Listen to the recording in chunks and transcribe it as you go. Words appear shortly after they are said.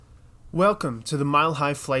Welcome to the Mile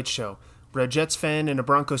High Flight Show, where a Jets fan and a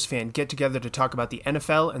Broncos fan get together to talk about the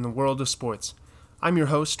NFL and the world of sports. I'm your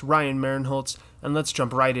host, Ryan Marinholtz, and let's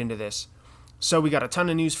jump right into this. So we got a ton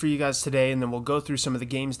of news for you guys today, and then we'll go through some of the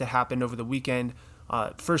games that happened over the weekend.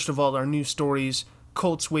 First of all, our news stories.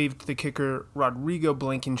 Colts waived the kicker Rodrigo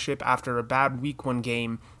Blankenship after a bad Week 1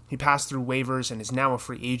 game. He passed through waivers and is now a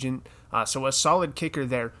free agent. So a solid kicker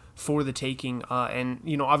there for the taking. And,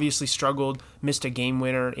 obviously struggled, missed a game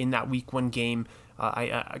winner in that Week 1 game.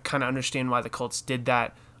 I kind of understand why the Colts did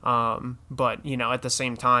that. But, at the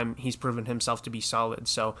same time, he's proven himself to be solid.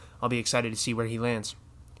 So I'll be excited to see where he lands.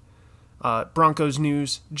 Broncos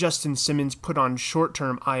news, Justin Simmons put on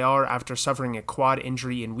short-term IR after suffering a quad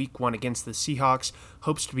injury in Week 1 against the Seahawks,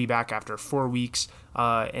 hopes to be back after 4 weeks.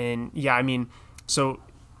 So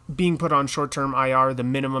being put on short-term IR, the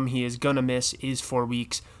minimum he is going to miss is 4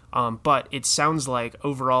 weeks. But it sounds like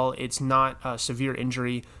overall it's not a severe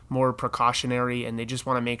injury, more precautionary, and they just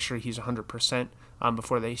want to make sure he's 100%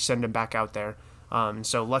 before they send him back out there.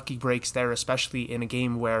 So lucky breaks there, especially in a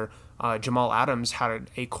game where Jamal Adams had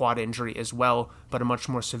a quad injury as well, but a much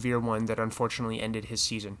more severe one that unfortunately ended his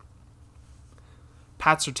season.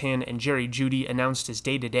 Pat Surtain and Jerry Jeudy announced his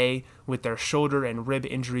day-to-day with their shoulder and rib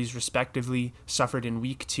injuries respectively suffered in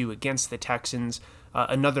Week 2 against the Texans.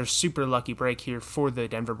 Another super lucky break here for the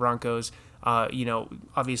Denver Broncos.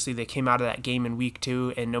 Obviously they came out of that game in Week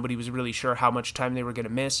 2 and nobody was really sure how much time they were going to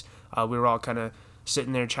miss. We were all kind of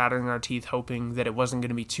sitting there chattering our teeth hoping that it wasn't going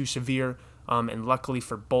to be too severe. And luckily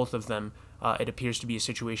for both of them, it appears to be a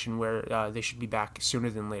situation where they should be back sooner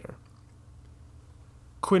than later.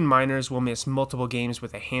 Quinn Miners will miss multiple games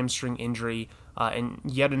with a hamstring injury, and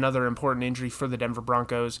yet another important injury for the Denver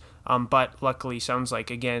Broncos. But luckily, sounds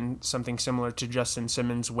like, again, something similar to Justin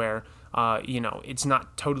Simmons where, it's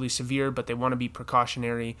not totally severe, but they want to be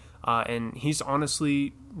precautionary. And he's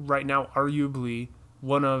honestly, right now, arguably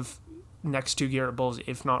one of next to Garrett Bowles,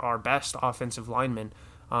 if not our best offensive lineman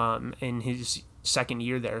in his second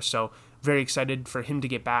year there. So very excited for him to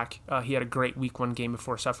get back. He had a great Week 1 game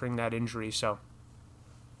before suffering that injury. So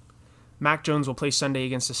Mac Jones will play Sunday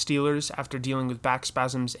against the Steelers after dealing with back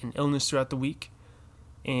spasms and illness throughout the week.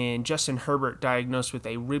 And Justin Herbert diagnosed with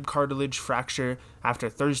a rib cartilage fracture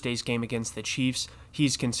after Thursday's game against the Chiefs.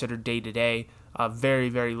 He's considered day-to-day. Very,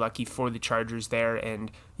 very lucky for the Chargers there.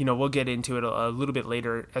 And, we'll get into it a little bit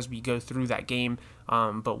later as we go through that game.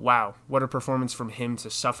 But wow, what a performance from him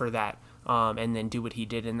to suffer that and then do what he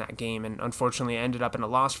did in that game. And unfortunately, it ended up in a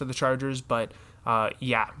loss for the Chargers. But,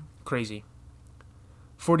 crazy.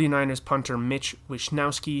 49ers punter Mitch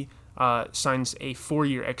Wishnowsky signs a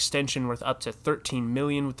 4-year extension worth up to $13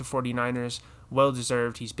 million with the 49ers. Well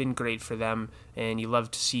deserved. He's been great for them, and you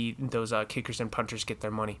love to see those kickers and punters get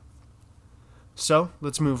their money. So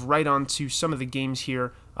let's move right on to some of the games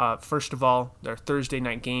here. First of all, their Thursday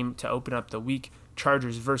night game to open up the week,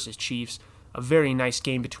 Chargers versus Chiefs. A very nice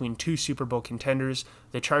game between two Super Bowl contenders.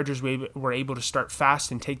 The Chargers were able to start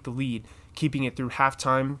fast and take the lead, keeping it through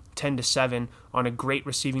halftime, 10-7, on a great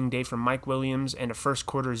receiving day from Mike Williams and a first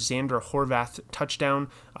quarter Xander Horvath touchdown,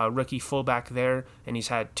 rookie fullback there, and he's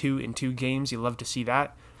had 2 in 2 games. You love to see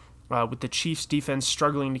that. With the Chiefs defense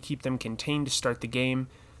struggling to keep them contained to start the game,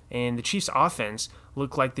 and the Chiefs offense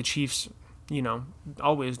looked like the Chiefs,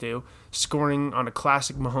 always do, scoring on a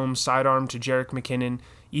classic Mahomes sidearm to Jerick McKinnon,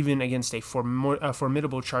 even against a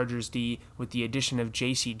formidable Chargers D with the addition of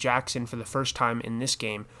J.C. Jackson for the first time in this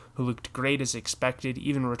game, who looked great as expected,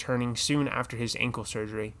 even returning soon after his ankle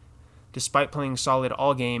surgery. Despite playing solid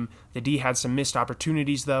all game, the D had some missed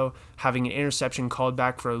opportunities though, having an interception called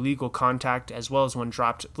back for illegal contact as well as one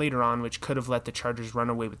dropped later on, which could have let the Chargers run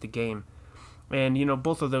away with the game. And,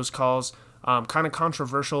 both of those calls, kind of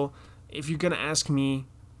controversial. If you're going to ask me,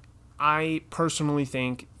 I personally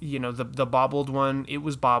think, the bobbled one, it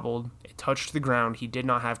was bobbled. It touched the ground. He did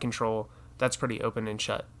not have control. That's pretty open and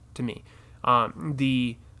shut to me.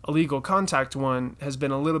 The illegal contact one has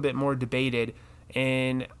been a little bit more debated,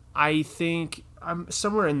 and I think I'm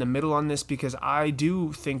somewhere in the middle on this because I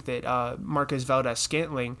do think that Marquez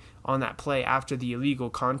Valdes-Scantling on that play after the illegal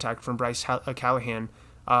contact from Bryce Callahan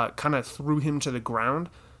kind of threw him to the ground.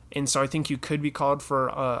 And so I think you could be called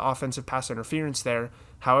for offensive pass interference there.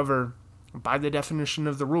 However, by the definition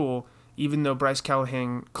of the rule, even though Bryce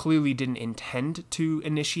Callahan clearly didn't intend to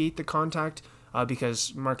initiate the contact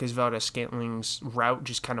because Marquez Valdes-Scantling's route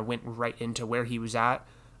just kind of went right into where he was at,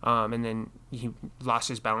 and then he lost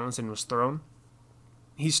his balance and was thrown,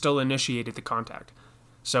 he still initiated the contact.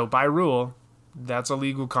 So by rule, that's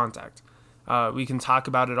illegal contact. We can talk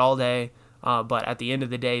about it all day, but at the end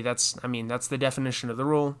of the day, that's the definition of the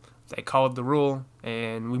rule. They called the rule,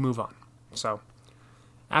 and we move on. So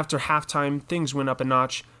After halftime, things went up a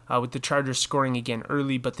notch, with the Chargers scoring again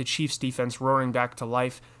early, but the Chiefs' defense roaring back to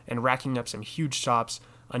life and racking up some huge stops,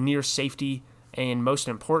 a near safety, and most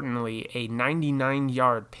importantly, a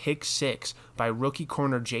 99-yard pick six by rookie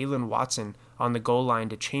corner Jalen Watson on the goal line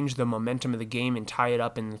to change the momentum of the game and tie it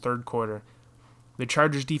up in the third quarter. The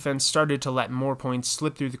Chargers defense started to let more points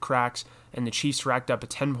slip through the cracks, and the Chiefs racked up a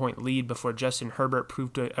 10-point lead before Justin Herbert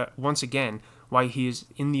proved once again why he is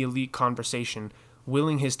in the elite conversation,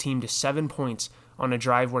 willing his team to 7 points on a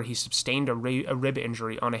drive where he sustained a rib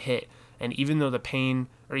injury on a hit, and even through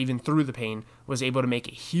the pain, was able to make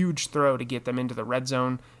a huge throw to get them into the red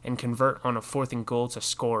zone and convert on a 4th and goal to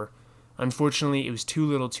score. Unfortunately, it was too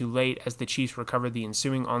little too late as the Chiefs recovered the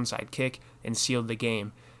ensuing onside kick and sealed the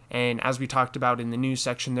game. And as we talked about in the news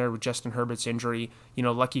section there with Justin Herbert's injury,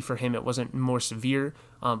 lucky for him it wasn't more severe,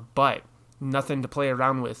 but nothing to play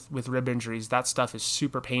around with rib injuries. That stuff is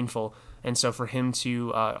super painful. And so for him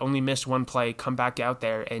to only miss one play, come back out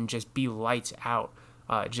there and just be lights out,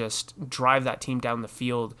 just drive that team down the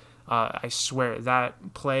field, I swear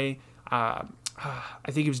that play, I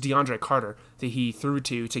think it was DeAndre Carter that he threw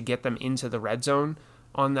to get them into the red zone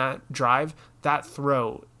on that drive. That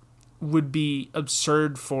throw would be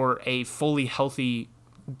absurd for a fully healthy,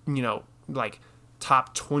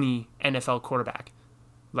 top 20 NFL quarterback.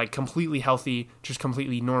 Completely healthy, just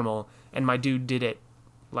completely normal. And my dude did it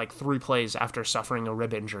 3 plays after suffering a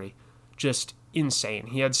rib injury. Just insane.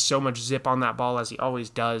 He had so much zip on that ball, as he always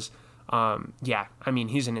does.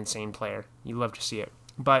 He's an insane player. You love to see it.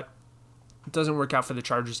 But it doesn't work out for the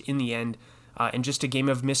Chargers in the end. And just a game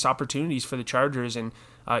of missed opportunities for the Chargers. And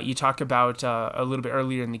you talk about a little bit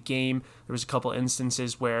earlier in the game, there was a couple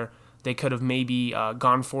instances where they could have maybe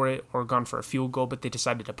gone for it or gone for a field goal, but they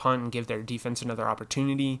decided to punt and give their defense another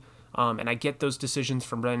opportunity. And I get those decisions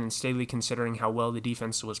from Brennan Staley considering how well the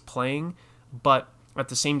defense was playing. But at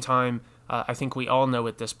the same time, I think we all know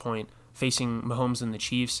at this point, facing Mahomes and the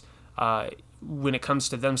Chiefs, when it comes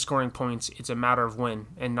to them scoring points, it's a matter of when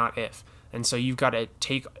and not if. And so you've got to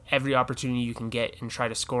take every opportunity you can get and try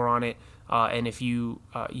to score on it. And if you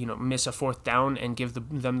miss a 4th down and give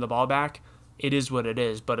them the ball back, it is what it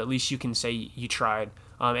is. But at least you can say you tried.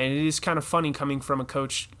 And it is kind of funny coming from a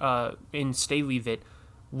coach in Staley that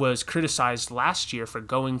was criticized last year for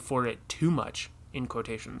going for it too much, in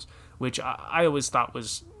quotations, which I always thought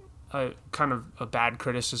was kind of a bad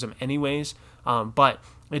criticism anyways. But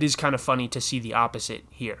it is kind of funny to see the opposite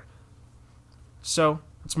here. So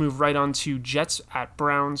let's move right on to Jets at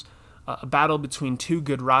Browns, a battle between two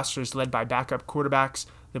good rosters led by backup quarterbacks.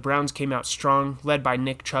 The Browns came out strong, led by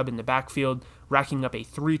Nick Chubb in the backfield, racking up a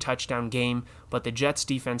 3-touchdown game, but the Jets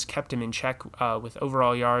defense kept him in check with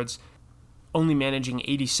overall yards, only managing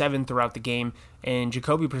 87 throughout the game, and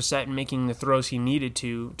Jacoby Brissett making the throws he needed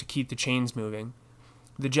to keep the chains moving.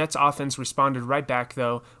 The Jets offense responded right back,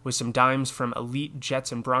 though, with some dimes from elite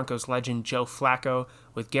Jets and Broncos legend Joe Flacco,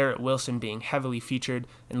 with Garrett Wilson being heavily featured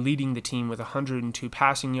and leading the team with 102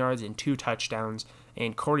 passing yards and 2 touchdowns,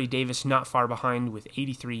 and Corey Davis not far behind with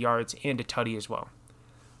 83 yards and a tutty as well.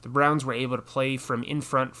 The Browns were able to play from in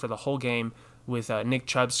front for the whole game, with Nick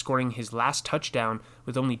Chubb scoring his last touchdown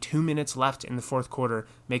with only 2 minutes left in the fourth quarter,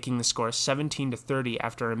 making the score 17-30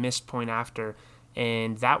 after a missed point after,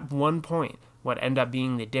 and that 1 point what ended up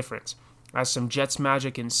being the difference, as some Jets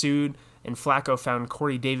magic ensued, and Flacco found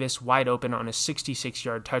Corey Davis wide open on a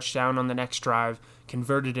 66-yard touchdown on the next drive,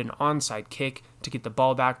 converted an onside kick to get the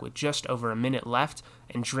ball back with just over a minute left,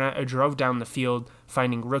 and drove down the field,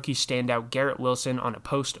 finding rookie standout Garrett Wilson on a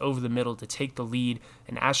post over the middle to take the lead,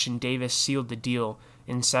 and Ashton Davis sealed the deal,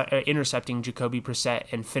 intercepting Jacoby Brissett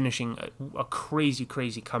and finishing a crazy,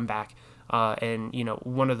 crazy comeback. And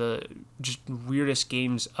one of the just weirdest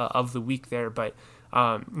games of the week there. But,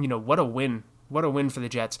 what a win. What a win for the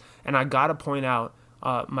Jets. And I got to point out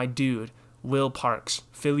my dude, Will Parks,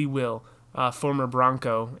 Philly Will, former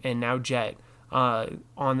Bronco and now Jet,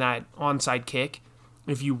 on that onside kick.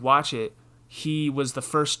 If you watch it, he was the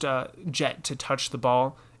first Jet to touch the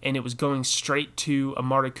ball, and it was going straight to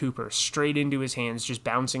Amari Cooper, straight into his hands, just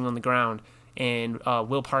bouncing on the ground. And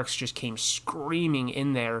Will Parks just came screaming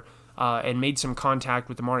in there, and made some contact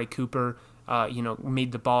with Amari Cooper,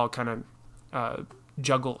 made the ball kind of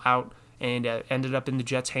juggle out and ended up in the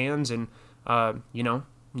Jets' hands, and, now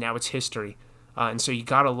it's history. And so you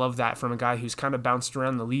got to love that from a guy who's kind of bounced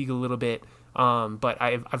around the league a little bit, but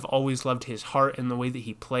I've always loved his heart and the way that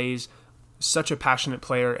he plays. Such a passionate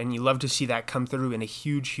player, and you love to see that come through in a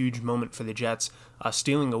huge, huge moment for the Jets,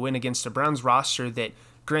 stealing a win against a Browns roster that,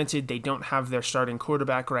 granted, they don't have their starting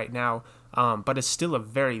quarterback right now, but it's still a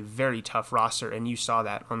very, very tough roster, and you saw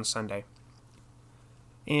that on Sunday.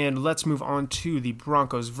 And let's move on to the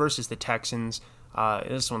Broncos versus the Texans.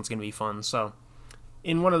 This one's going to be fun. So,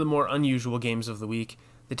 in one of the more unusual games of the week,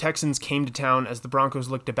 the Texans came to town as the Broncos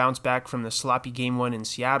looked to bounce back from the sloppy Game 1 in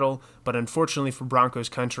Seattle, but unfortunately for Broncos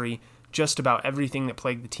country, just about everything that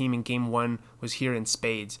plagued the team in Game 1 was here in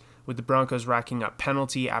spades, with the Broncos racking up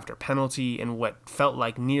penalty after penalty in what felt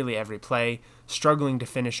like nearly every play, struggling to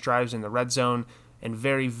finish drives in the red zone, and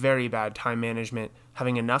very, very bad time management,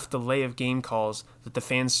 having enough delay of game calls that the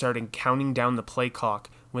fans started counting down the play clock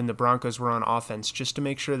when the Broncos were on offense just to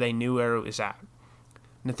make sure they knew where it was at.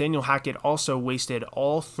 Nathaniel Hackett also wasted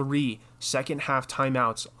all 3 second-half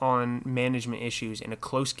timeouts on management issues in a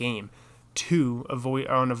close game, 2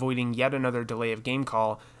 avoiding yet another delay of game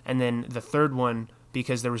call, and then the third one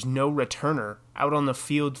because there was no returner out on the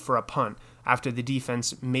field for a punt after the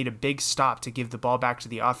defense made a big stop to give the ball back to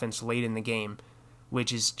the offense late in the game,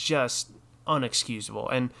 which is just unexcusable.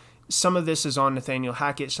 And some of this is on Nathaniel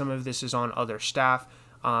Hackett, some of this is on other staff,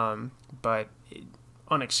 but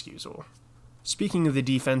unexcusable. Speaking of the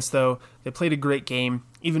defense, though, they played a great game,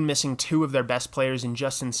 even missing 2 of their best players in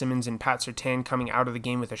Justin Simmons and Pat Surtain coming out of the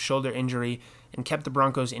game with a shoulder injury, and kept the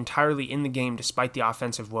Broncos entirely in the game despite the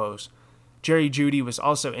offensive woes. Jerry Jeudy was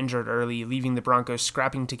also injured early, leaving the Broncos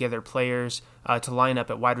scrapping together players to line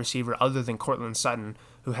up at wide receiver other than Courtland Sutton,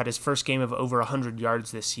 who had his first game of over 100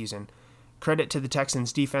 yards this season. Credit to the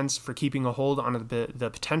Texans' defense for keeping a hold on the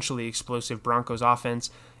potentially explosive Broncos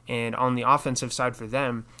offense, and on the offensive side for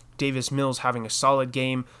them, Davis Mills having a solid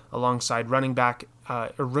game alongside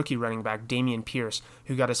rookie running back Dameon Pierce,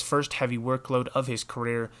 who got his first heavy workload of his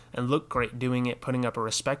career and looked great doing it, putting up a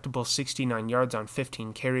respectable 69 yards on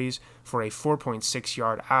 15 carries for a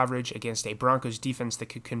 4.6-yard average against a Broncos defense that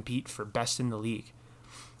could compete for best in the league.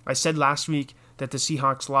 I said last week that the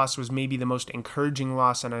Seahawks loss was maybe the most encouraging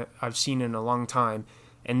loss I've seen in a long time,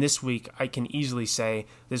 and this week I can easily say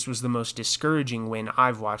this was the most discouraging win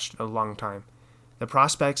I've watched in a long time. The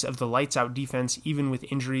prospects of the lights-out defense, even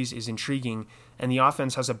with injuries, is intriguing, and the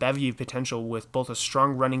offense has a bevy of potential with both a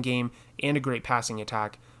strong running game and a great passing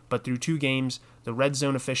attack, but through 2 games, the red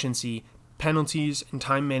zone efficiency, penalties, and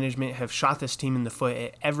time management have shot this team in the foot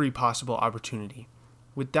at every possible opportunity.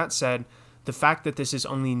 With that said, the fact that this is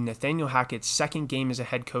only Nathaniel Hackett's second game as a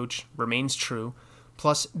head coach remains true.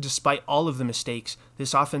 Plus, despite all of the mistakes,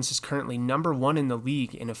 this offense is currently number 1 in the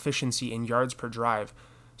league in efficiency and yards per drive.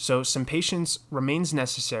 So some patience remains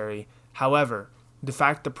necessary. However, the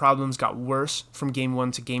fact the problems got worse from Game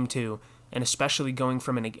 1 to Game 2, and especially going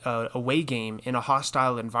from an away game in a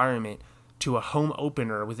hostile environment to a home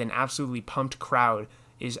opener with an absolutely pumped crowd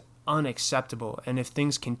is unacceptable. And if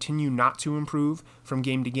things continue not to improve from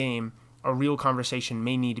game to game, a real conversation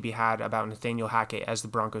may need to be had about Nathaniel Hackett as the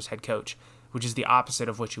Broncos head coach, which is the opposite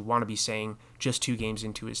of what you want to be saying just 2 games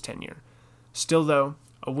into his tenure. Still, though,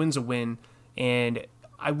 a win's a win, and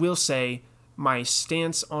I will say my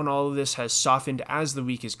stance on all of this has softened as the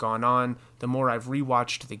week has gone on. The more I've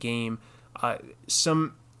rewatched the game,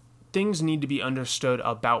 some things need to be understood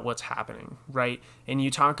about what's happening, right? And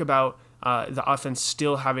you talk about the offense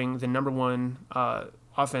still having the number 1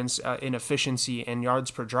 offense in efficiency and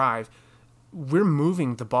yards per drive. We're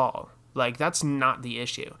moving the ball. Like, that's not the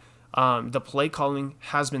issue. The play calling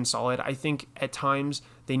has been solid. I think at times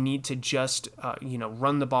they need to just,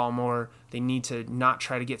 run the ball more. They need to not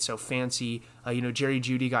try to get so fancy. Jerry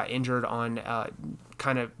Jeudy got injured on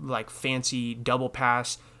kind of like fancy double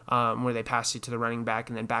pass where they passed it to the running back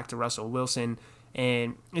and then back to Russell Wilson.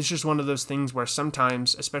 And it's just one of those things where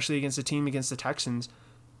sometimes, especially against a team against the Texans,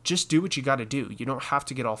 just do what you got to do. You don't have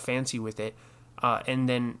to get all fancy with it. And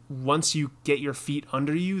then once you get your feet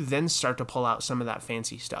under you, then start to pull out some of that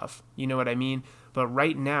fancy stuff. You know what I mean? But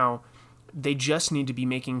right now, they just need to be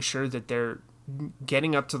making sure that they're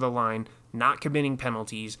getting up to the line, not committing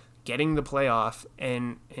penalties, getting the play off,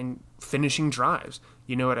 and finishing drives.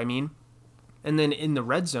 You know what I mean? And then in the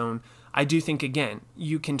red zone, I do think, again,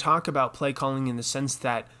 you can talk about play calling in the sense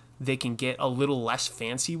that they can get a little less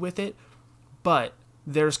fancy with it, but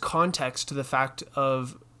there's context to the fact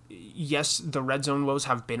of, yes, the red zone woes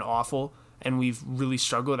have been awful, and we've really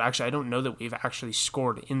struggled. Actually, I don't know that we've actually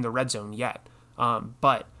scored in the red zone yet.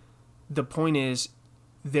 But the point is,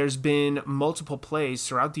 there's been multiple plays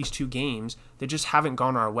throughout these 2 games that just haven't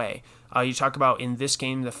gone our way. You talk about in this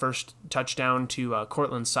game, the first touchdown to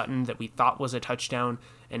Courtland Sutton that we thought was a touchdown,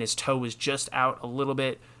 and his toe was just out a little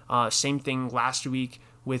bit. Same thing last week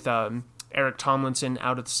with Eric Tomlinson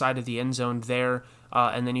out at the side of the end zone there.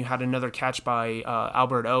 And then you had another catch by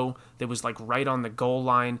Albert O that was like right on the goal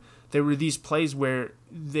line. There were these plays where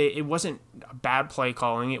it wasn't bad play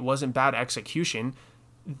calling, it wasn't bad execution.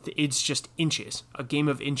 it's just inches, a game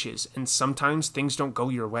of inches, and sometimes things don't go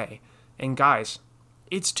your way. And guys,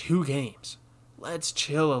 it's 2 games. Let's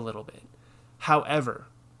chill a little bit. However,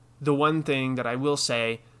 the one thing that I will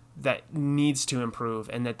say that needs to improve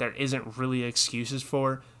and that there isn't really excuses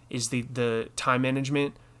for is the time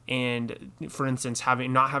management and, for instance,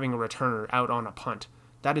 not having a returner out on a punt.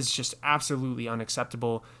 That is just absolutely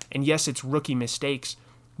unacceptable. And yes, it's rookie mistakes,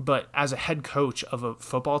 but as a head coach of a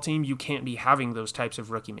football team, you can't be having those types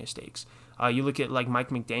of rookie mistakes. You look at like Mike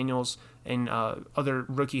McDaniels and other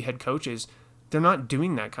rookie head coaches, they're not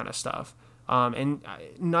doing that kind of stuff. And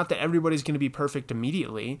not that everybody's going to be perfect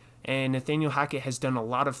immediately, and Nathaniel Hackett has done a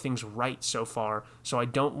lot of things right so far, so I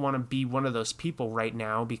don't want to be one of those people right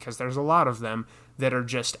now, because there's a lot of them that are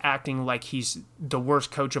just acting like he's the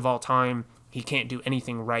worst coach of all time, he can't do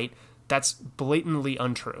anything right. That's blatantly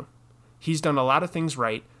untrue. He's done a lot of things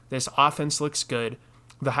right. This offense looks good.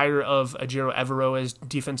 The hire of Ejiro Evero as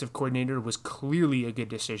defensive coordinator was clearly a good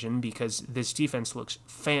decision, because this defense looks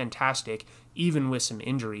fantastic, even with some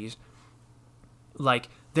injuries. Like,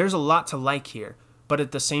 there's a lot to like here, but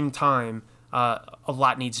at the same time, a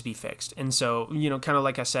lot needs to be fixed. And so, kind of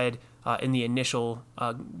like I said in the initial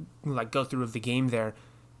go through of the game there,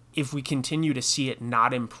 if we continue to see it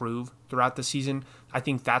not improve throughout the season, I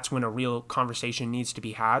think that's when a real conversation needs to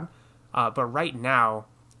be had. But right now,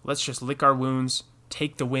 let's just lick our wounds,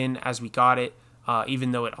 take the win as we got it,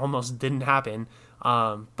 even though it almost didn't happen.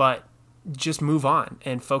 But just move on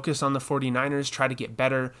and focus on the 49ers, try to get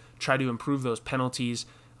better, try to improve those penalties,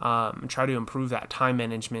 try to improve that time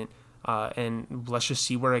management, and let's just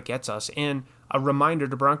see where it gets us. And a reminder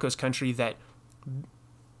to Broncos country that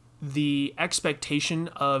the expectation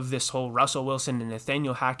of this whole Russell Wilson and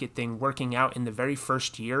Nathaniel Hackett thing working out in the very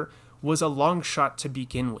first year was a long shot to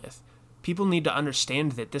begin with. People need to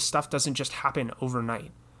understand that this stuff doesn't just happen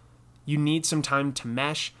overnight. You need some time to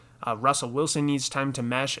mesh. Russell Wilson needs time to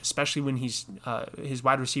mesh, especially when his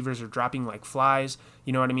wide receivers are dropping like flies.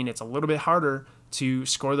 You know what I mean? It's a little bit harder to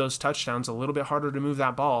score those touchdowns, a little bit harder to move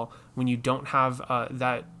that ball when you don't have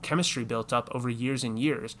that chemistry built up over years and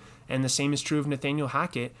years. And the same is true of Nathaniel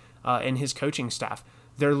Hackett and his coaching staff.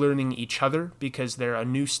 They're learning each other because they're a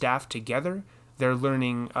new staff together. They're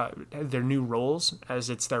learning their new roles,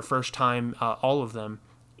 as it's their first time, all of them,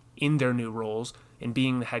 in their new roles, and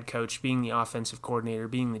being the head coach, being the offensive coordinator,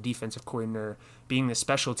 being the defensive coordinator, being the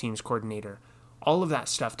special teams coordinator. All of that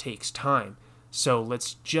stuff takes time. So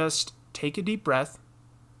let's just take a deep breath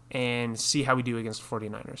and see how we do against the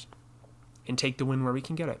 49ers and take the win where we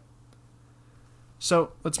can get it.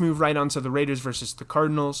 So let's move right on to the Raiders versus the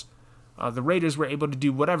Cardinals. The Raiders were able to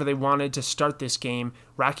do whatever they wanted to start this game,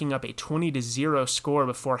 racking up a 20-0 score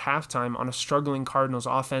before halftime on a struggling Cardinals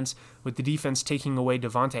offense, with the defense taking away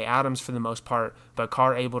Devontae Adams for the most part, but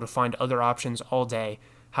Carr able to find other options all day.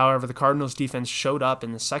 However, the Cardinals defense showed up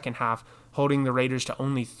in the second half, holding the Raiders to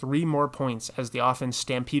only 3 more points as the offense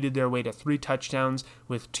stampeded their way to 3 touchdowns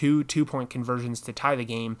with 2 two-point conversions to tie the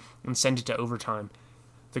game and send it to overtime.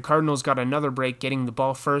 The Cardinals got another break getting the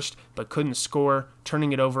ball first, but couldn't score,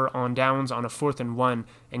 turning it over on downs on a 4th and 1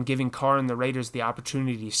 and giving Carr and the Raiders the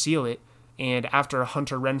opportunity to seal it. And after a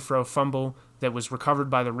Hunter Renfrow fumble that was recovered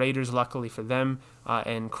by the Raiders, luckily for them,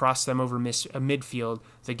 and crossed them over midfield,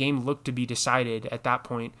 the game looked to be decided at that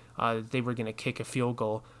point. They were going to kick a field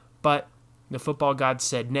goal. But the football gods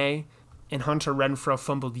said nay, and Hunter Renfrow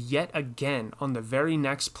fumbled yet again on the very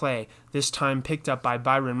next play, this time picked up by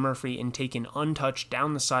Byron Murphy and taken untouched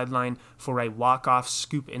down the sideline for a walk-off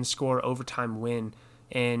scoop and score overtime win.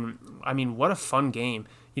 And, I mean, what a fun game.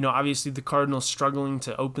 Obviously the Cardinals struggling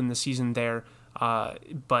to open the season there,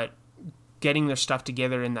 but getting their stuff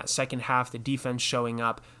together in that second half, the defense showing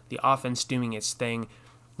up, the offense doing its thing.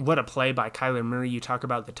 What a play by Kyler Murray. You talk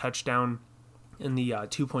about the touchdown and the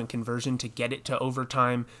 2-point conversion to get it to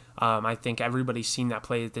overtime. I think everybody's seen that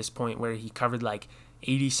play at this point where he covered like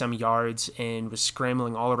 80-some yards and was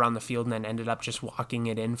scrambling all around the field and then ended up just walking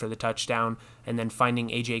it in for the touchdown and then finding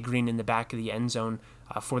A.J. Green in the back of the end zone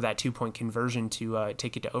for that 2-point conversion to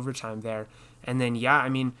take it to overtime there. And then,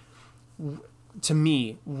 to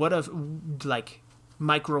me, what a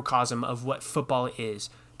microcosm of what football is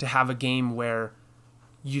to have a game where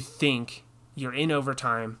you think you're in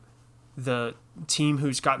overtime, the team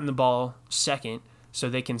who's gotten the ball second, so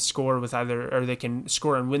they can score they can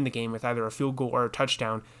score and win the game with either a field goal or a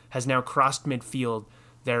touchdown, has now crossed midfield.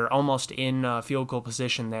 They're almost in field goal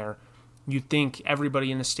position there. You'd think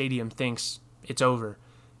everybody in the stadium thinks it's over.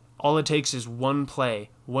 All it takes is one play,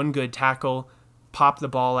 one good tackle, pop the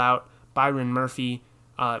ball out, Byron Murphy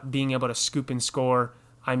being able to scoop and score.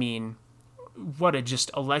 I mean, what a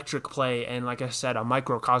just electric play, and like I said, a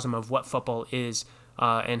microcosm of what football is.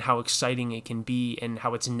 and how exciting it can be and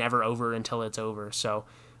how it's never over until it's over. So,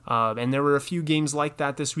 and there were a few games like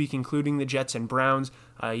that this week, including the Jets and Browns.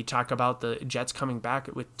 You talk about the Jets coming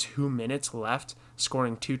back with 2 minutes left,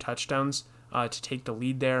 scoring 2 touchdowns to take the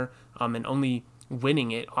lead there, and only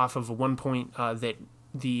winning it off of a 1 point that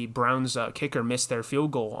the Browns kicker missed their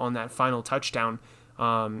field goal on that final touchdown.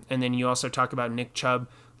 And then you also talk about Nick Chubb.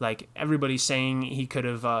 Like, everybody's saying he could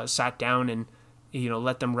have sat down and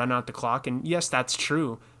let them run out the clock. And yes, that's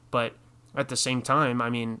true. But at the same time, I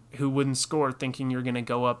mean, who wouldn't score thinking you're going to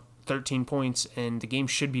go up 13 points and the game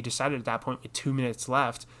should be decided at that point with 2 minutes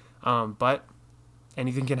left? But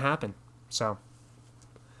anything can happen. So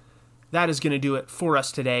that is going to do it for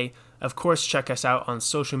us today. Of course, check us out on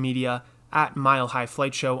social media at Mile High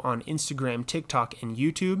Flight Show on Instagram, TikTok, and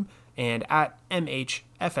YouTube, and at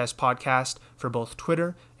MHFS Podcast for both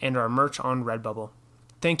Twitter and our merch on Redbubble.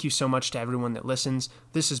 Thank you so much to everyone that listens.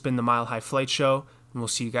 This has been the Mile High Flight Show, and we'll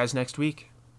see you guys next week.